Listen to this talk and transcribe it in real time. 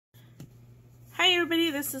Hi everybody,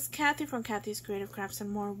 this is Kathy from Kathy's Creative Crafts and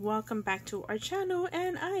more. Welcome back to our channel,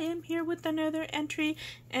 and I am here with another entry,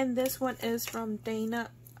 and this one is from Dana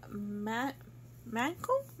Mank?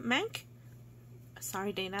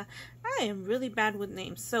 Sorry Dana, I am really bad with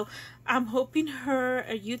names, so I'm hoping her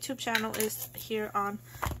YouTube channel is here on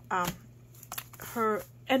her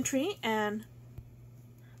entry. And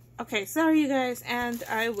okay, sorry you guys, and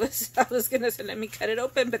I was gonna say let me cut it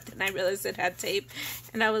open, but then I realized it had tape,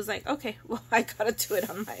 and I was like, okay, well I gotta do it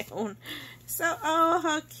on my own. So, oh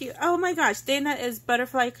how cute! Oh my gosh, Dana is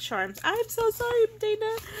Butterfly Charms. I'm so sorry,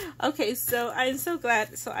 Dana. Okay, so I'm so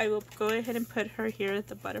glad. So I will go ahead and put her here at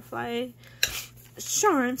the Butterfly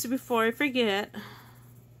Charms before I forget.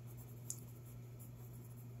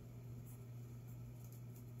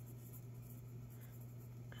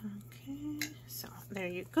 There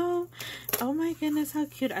you go. Oh my goodness, how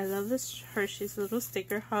cute. I love this Hershey's little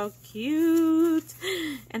sticker. How cute.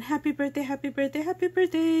 And happy birthday, happy birthday, happy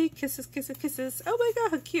birthday. Kisses, kisses, kisses. Oh my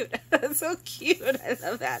god, how cute. That's so cute. I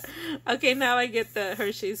love that. Okay, now I get the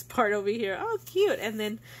Hershey's part over here. Oh, cute. And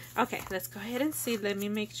then, okay, let's go ahead and see. Let me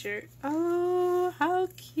make sure. Oh, how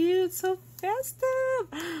cute. So festive.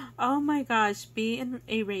 Oh my gosh, be in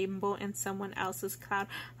a rainbow in someone else's cloud.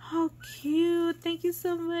 How cute. Thank you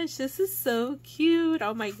so much. This is so cute.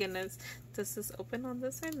 Oh my goodness. Does this open on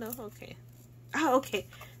this side? No. Okay. Oh, okay.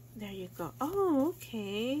 There you go. Oh,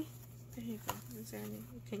 okay. There you go. Is there any,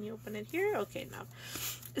 can you open it here? Okay, now.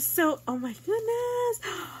 So, oh my goodness.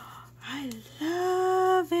 I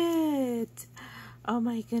love it. Oh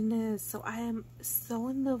my goodness. So I am so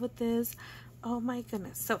in love with this. Oh my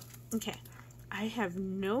goodness. So, okay. I have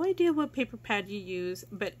no idea what paper pad you use,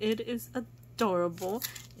 but it is adorable.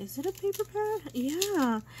 Is it a paper pad?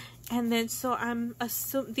 Yeah. And then, so I'm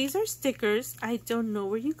assuming these are stickers. I don't know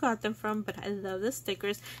where you got them from, but I love the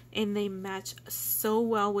stickers, and they match so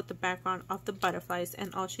well with the background of the butterflies.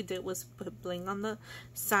 And all she did was put bling on the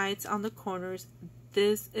sides, on the corners.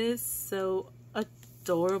 This is so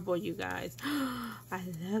adorable, you guys. I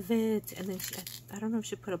love it. And then I don't know if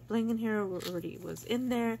she put a bling in here or already was in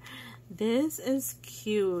there. This is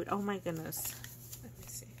cute. Oh my goodness. Let me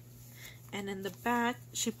see. And in the back,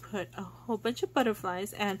 she put a whole bunch of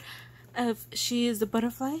butterflies, and if she is the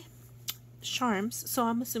Butterfly Charms, so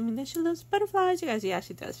I'm assuming that she loves butterflies, you guys. Yeah,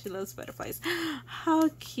 she does. She loves butterflies. How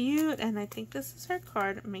cute. And I think this is her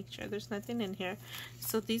card. Make sure there's nothing in here.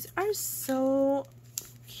 So these are so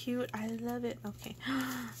cute. I love it. Okay.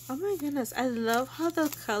 Oh my goodness, I love how the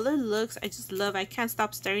color looks. I just love, I can't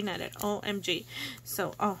stop staring at it. OMG.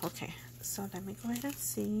 So, oh, okay. So let me go ahead and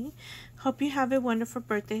see. Hope you have a wonderful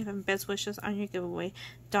birthday and best wishes on your giveaway,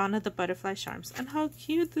 Donna the Butterfly Charms. And how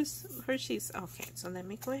cute this Hershey's. Okay, so let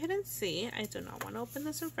me go ahead and see. I do not want to open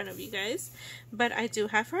this in front of you guys, but I do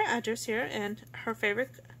have her address here, and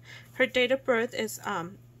her date of birth is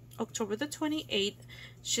October the 28th.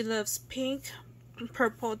 She loves pink,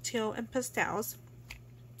 purple, teal, and pastels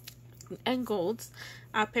and golds.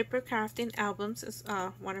 Paper crafting albums is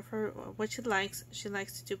one of her what she likes. She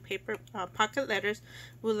likes to do paper pocket letters.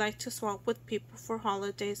 Would like to swap with people for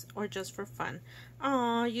holidays or just for fun.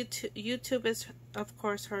 YouTube is of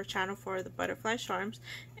course her channel for the Butterfly Charms,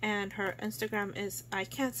 and her Instagram is, I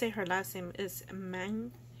can't say her last name, is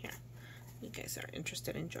Man. Here, you guys are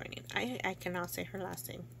interested in joining. I cannot say her last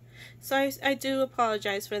name, so I do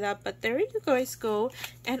apologize for that, but there you guys go.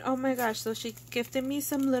 And oh my gosh, so she gifted me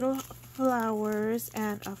some little flowers,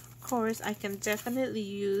 and of course I can definitely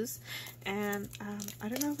use. And I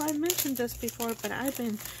don't know if I mentioned this before, but I've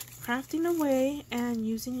been crafting away and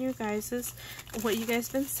using your guys's, what you guys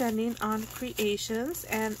been sending on creations,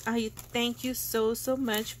 and I thank you so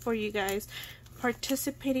much for you guys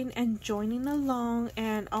participating and joining along.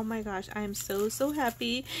 And oh my gosh, I am so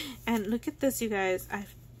happy. And look at this, you guys.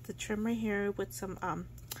 I've the trimmer here with some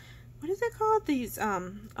what is it called, these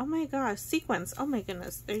oh my gosh, sequins. Oh my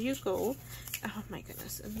goodness, there you go. Oh my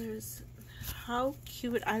goodness. And there's, how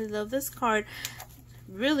cute. I love this card.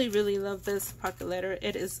 Really love this pocket letter.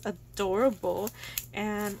 It is adorable.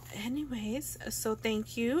 And anyways, so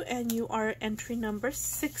thank you, and you are entry number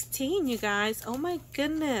 16, you guys. Oh my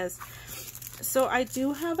goodness. So I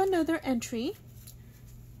do have another entry.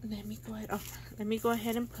 Let me go ahead. Oh, let me go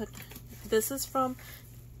ahead and put, this is from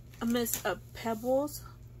Miss Pebbles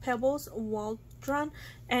Waldron,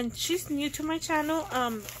 and she's new to my channel.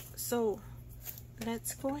 So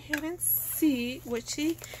let's go ahead and see what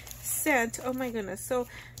she sent. Oh my goodness. So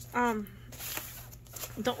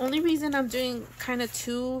the only reason I'm doing kind of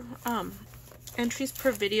two entries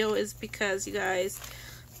per video is because, you guys,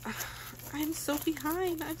 I'm so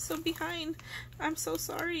behind. I'm so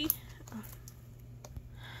sorry.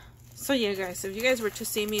 So yeah guys, if you guys were to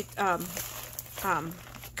see me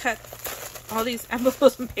cut all these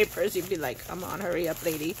envelopes and papers, you'd be like, come on, hurry up,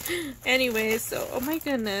 lady. Anyway, so, oh my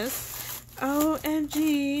goodness.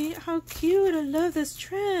 OMG, how cute. I love this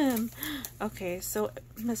trim. Okay, so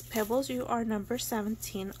Miss Pebbles, you are number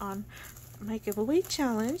 17 on my giveaway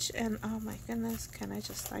challenge. And oh my goodness, can I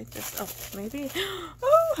just light this? Oh, maybe.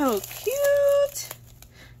 Oh, how cute.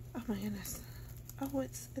 Oh my goodness. Oh,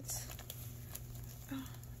 it's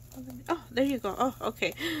oh, there you go. Oh,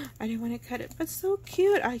 okay. I didn't want to cut it, but so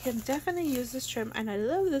cute. I can definitely use this trim, and I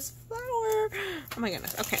love this flower. Oh my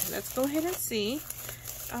goodness. Okay, let's go ahead and see.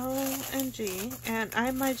 OMG. And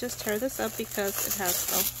I might just tear this up because it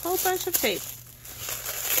has a whole bunch of tape.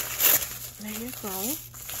 There you go.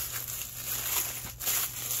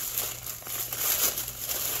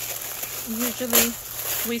 Usually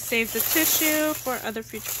we save the tissue for other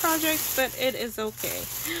future projects, but it is okay.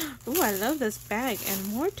 Ooh, I love this bag,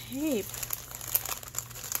 and more tape.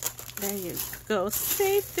 There you go.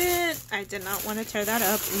 Saved it. I did not want to tear that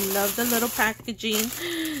up. Love the little packaging.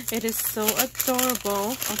 It is so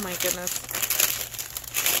adorable. Oh my goodness.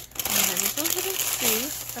 And let me go ahead and see.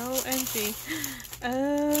 OMG.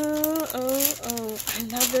 Oh. I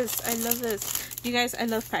love this. I love this. You guys, I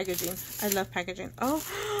love packaging. I love packaging. Oh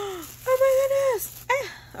my goodness.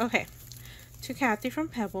 Okay. To Kathy from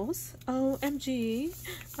Pebbles. OMG.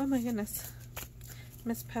 Oh my goodness.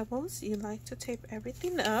 Miss Pebbles, you like to tape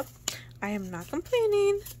everything up. I am not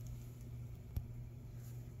complaining.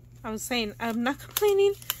 I was saying I'm not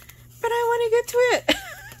complaining, but I want to get to it.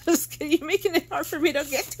 Just kidding. You're making it hard for me to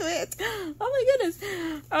get to it. Oh my goodness.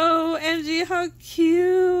 OMG, how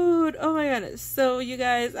cute. Oh my goodness. So you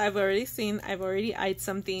guys, I've already eyed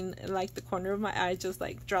something, like the corner of my eye just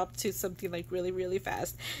like dropped to something like really, really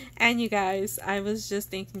fast. And you guys, I was just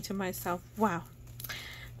thinking to myself, wow,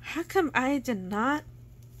 how come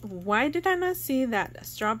why did I not see that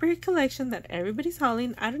strawberry collection that everybody's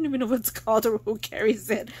hauling? I don't even know what it's called or who carries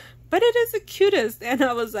it, but it is the cutest. And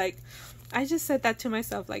I was like, I just said that to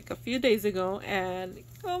myself like a few days ago, and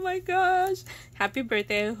oh my gosh, happy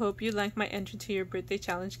birthday. I hope you like my entry to your birthday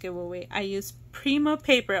challenge giveaway. I use Prima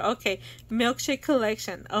paper. Okay, milkshake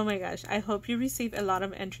collection. Oh my gosh, I hope you receive a lot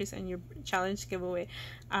of entries in your challenge giveaway.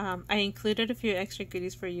 I included a few extra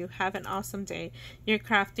goodies for you. Have an awesome day. Your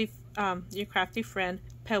crafty friend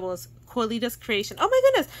Pebbles, Qualita's creation. Oh my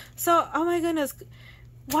goodness. So, oh my goodness,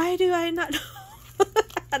 why do I not know?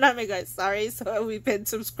 And oh my god, sorry. So we've been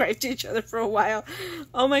subscribed to each other for a while.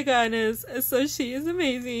 Oh my goodness. So she is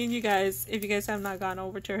amazing, you guys. If you guys have not gone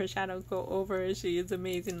over to her channel, go over. She is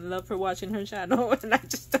amazing. Love her watching her channel. And I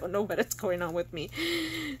just don't know what is going on with me.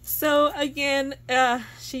 So again,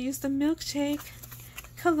 she used the milkshake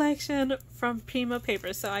collection from Prima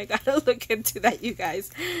paper. So I gotta look into that, you guys.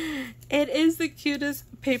 It is the cutest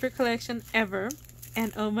paper collection ever.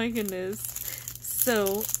 And oh my goodness.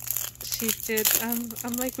 So she did,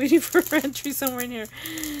 I'm like waiting for her entry somewhere in here.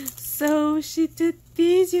 So she did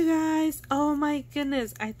these, you guys. Oh my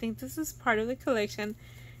goodness. I think this is part of the collection,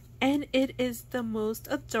 and it is the most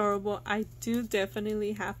adorable. I do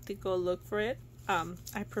definitely have to go look for it.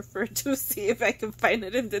 I prefer to see if I can find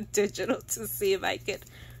it in the digital to see if I could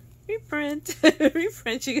reprint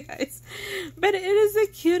you guys. But it is the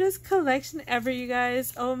cutest collection ever, you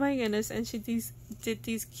guys. Oh my goodness. And she did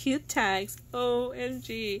these cute tags.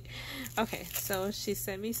 OMG. Okay, so she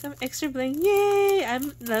sent me some extra bling. Yay!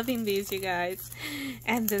 I'm loving these, you guys.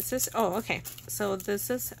 And this is, oh okay, so this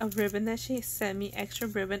is a ribbon that she sent me, extra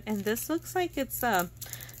ribbon, and this looks like it's the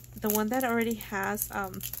one that already has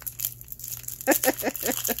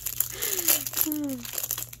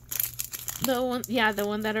the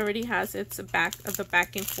one that already has its back of the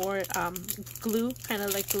backing for glue, kind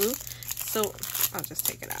of like glue. So I'll just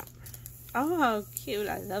take it out. Oh, how cute.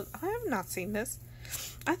 I have not seen this.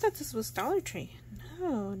 I thought this was Dollar Tree.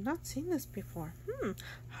 No, not seen this before.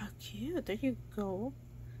 How cute. There you go.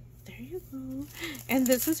 There you go. And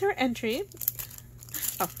this is her entry.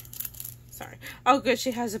 Oh, sorry. Oh, good.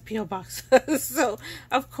 She has a P.O. box. So,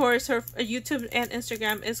 of course, her YouTube and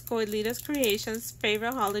Instagram is Qualita's Creations.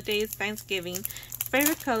 Favorite holidays, Thanksgiving.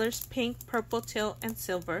 Favorite colors, pink, purple, teal, and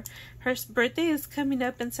silver. Her birthday is coming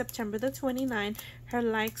up in September the 29th. Her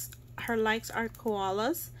likes are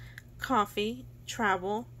koalas, coffee,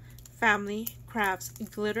 travel, family, crafts,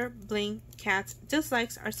 glitter, bling, cats.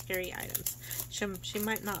 Dislikes are scary items. She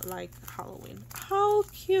might not like Halloween. How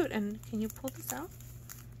cute. And can you pull this out?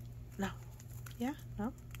 No. Yeah?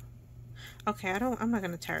 No? Okay, I'm not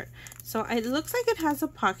gonna tear it. So it looks like it has a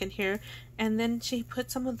pocket here, and then she put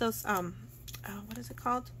some of those what is it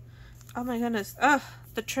called? Oh my goodness.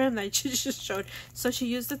 The trim that she just showed. So she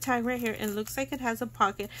used the tag right here, and it looks like it has a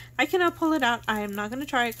pocket. I cannot pull it out. I am not going to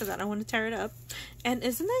try it because I don't want to tear it up. And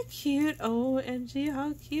isn't that cute? OMG,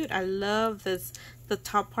 how cute. I love this, the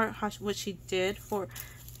top part, what she did for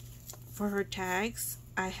her tags.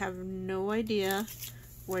 I have no idea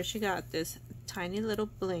where she got this tiny little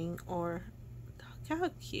bling, or look how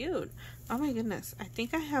cute. Oh my goodness. I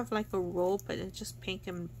think I have like a roll, but it's just pink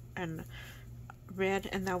and red,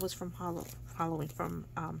 and that was from Halloween, from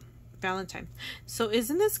Valentine. So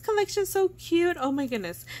isn't this collection so cute? Oh my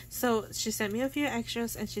goodness. So she sent me a few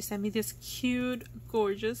extras, and she sent me this cute,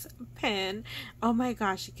 gorgeous pen. Oh my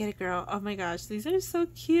gosh, get it, girl. Oh my gosh, these are so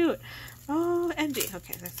cute. Oh, MG.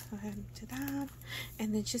 Okay, let's go ahead and do that.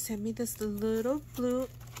 And then she sent me this little blue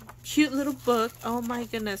cute little book. Oh my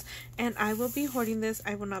goodness. And I will be hoarding this.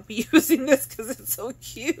 I will not be using this because it's so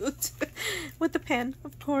cute. With the pen,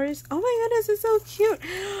 of course. Oh my goodness, it's so cute.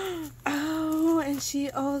 Oh, and she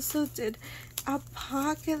also did a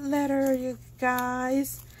pocket letter, you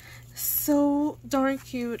guys. So darn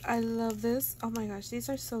cute. I love this. Oh my gosh, these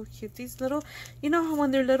are so cute. These little, you know how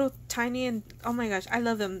when they're little tiny, and oh my gosh, I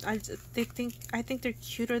love them. I think they're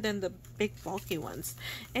cuter than the big bulky ones.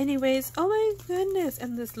 Anyways, oh my goodness.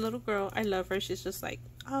 And this little girl, I love her. She's just like,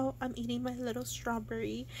 oh, I'm eating my little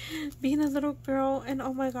strawberry, being a little girl. And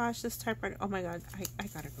oh my gosh, this typewriter. Oh my god, I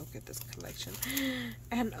gotta go get this collection.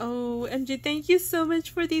 And oh, MG, thank you so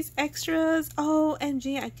much for these extras. Oh,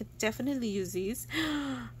 MG, I could definitely use these.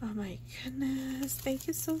 Oh my goodness, thank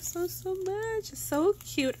you so much. So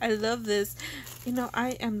cute. I love this. You know,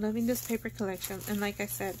 I am loving this paper collection, and like I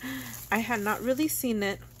said, I had not really seen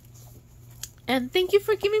it. And thank you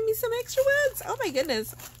for giving me some extra ones. Oh my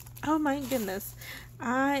goodness. Oh my goodness.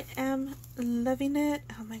 I am loving it.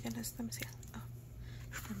 Oh my goodness. Let me see. Oh,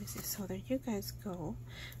 let me see. So there you guys go.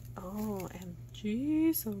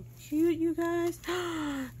 OMG. So cute, you guys.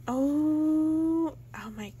 Oh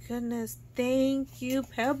my goodness. Thank you,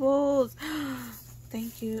 Pebbles.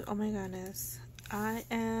 Thank you. Oh my goodness. I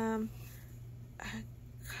am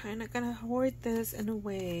kind of gonna hoard this in a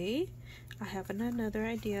way. I have another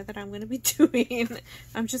idea that I'm gonna be doing.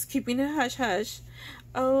 I'm just keeping it hush hush.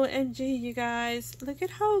 OMG, you guys, look at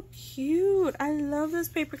how cute. I love this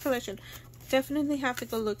paper collection. Definitely have to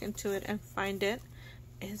go look into it and find it.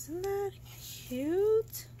 Isn't that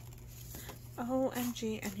cute?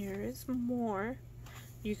 OMG, and here is more,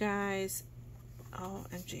 you guys.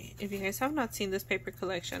 OMG, if you guys have not seen this paper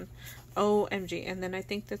collection, OMG. And then I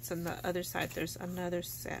think that's on the other side, there's another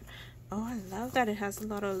set. Oh, I love that it has a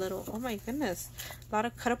lot of little, oh my goodness, a lot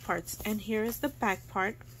of cut aparts. And here is the back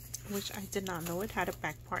part, which I did not know it had a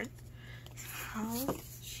back part. How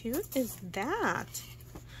cute is that?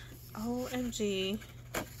 OMG.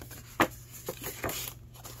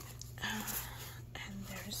 And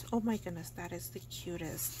there's, oh my goodness, that is the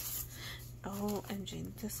cutest.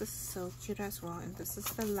 OMG, this is so cute as well. And this is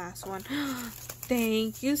the last one.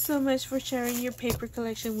 Thank you so much for sharing your paper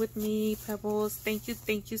collection with me, Pebbles. Thank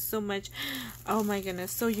you so much. Oh my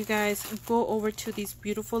goodness. So you guys, go over to these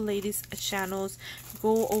beautiful ladies' channels,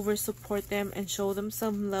 go over, support them, and show them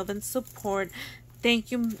some love and support.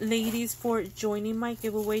 Thank you, ladies, for joining my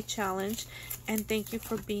giveaway challenge, and thank you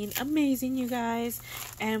for being amazing, you guys.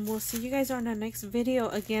 And we'll see you guys on our next video.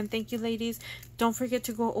 Again, thank you, ladies. Don't forget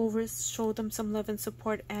to go over, show them some love and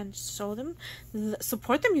support, and show them,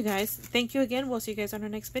 support them, you guys. Thank you again. We'll see you guys on our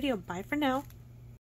next video. Bye for now.